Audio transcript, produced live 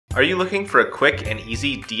Are you looking for a quick and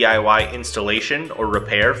easy DIY installation or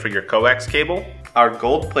repair for your Coax cable? Our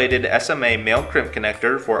gold-plated SMA male crimp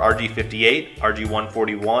connector for RG58,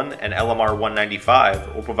 RG141, and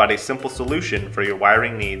LMR-195 will provide a simple solution for your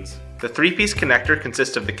wiring needs. The three-piece connector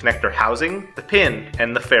consists of the connector housing, the pin,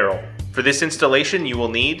 and the ferrule. For this installation you will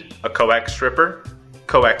need a Coax stripper,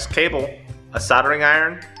 Coax cable, a soldering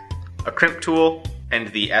iron, a crimp tool, and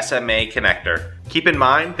the SMA connector. Keep in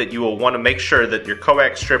mind that you will want to make sure that your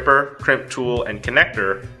Coax stripper, crimp tool, and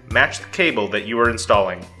connector match the cable that you are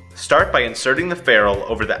installing. Start by inserting the ferrule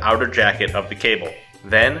over the outer jacket of the cable.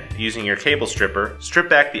 Then, using your cable stripper, strip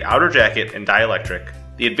back the outer jacket and dielectric.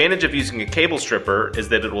 The advantage of using a cable stripper is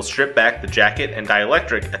that it will strip back the jacket and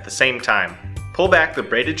dielectric at the same time. Pull back the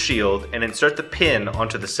braided shield and insert the pin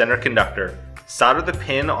onto the center conductor. Solder the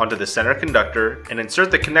pin onto the center conductor and insert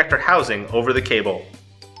the connector housing over the cable.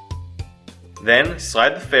 Then,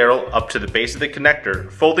 slide the ferrule up to the base of the connector,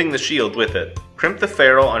 folding the shield with it. Crimp the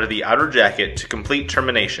ferrule onto the outer jacket to complete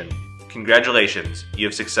termination. Congratulations, you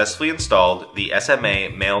have successfully installed the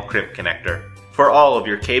SMA male crimp connector. For all of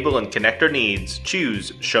your cable and connector needs,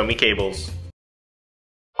 choose Show Me Cables.